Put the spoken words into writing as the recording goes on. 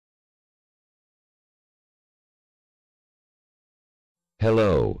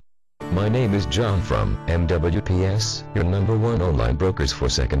Hello. My name is John from NWPS, your #1 online brokers for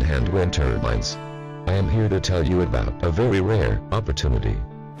second-hand wind turbines. I am here to tell you about a very rare opportunity.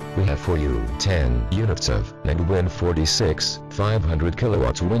 We have for you 10 units of NedWind 46 500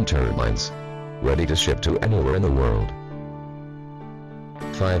 kilowatts wind turbines, ready to ship to anywhere in the world.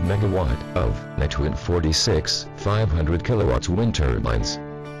 5 megawatt of NedWind 46 500 kilowatts wind turbines,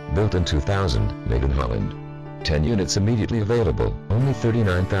 built in 2000, made in Holland. 10 units immediately available, only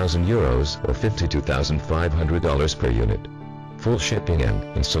 €39,000 or $52,500 per unit. Full shipping and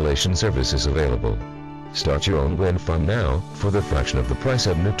installation services available. Start your own wind farm now, for the fraction of the price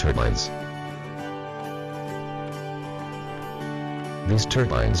of new turbines. These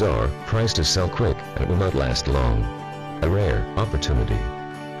turbines are priced to sell quick and will not last long. A rare opportunity.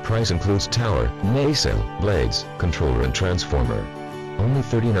 Price includes tower, nacelle, blades, controller and transformer. Only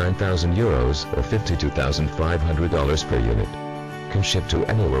 €39,000 or $52,500 per unit. Can ship to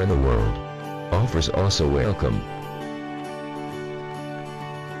anywhere in the world. Offers also welcome.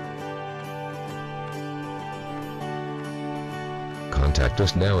 Contact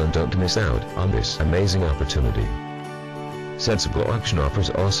us now and don't miss out on this amazing opportunity. Sensible auction offers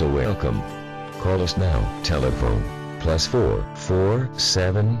also welcome. Call us now. Telephone +4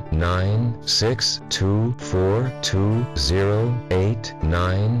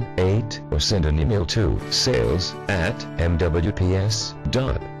 479624209898 or send an email to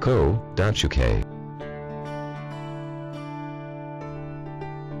sales@nwps.co.uk.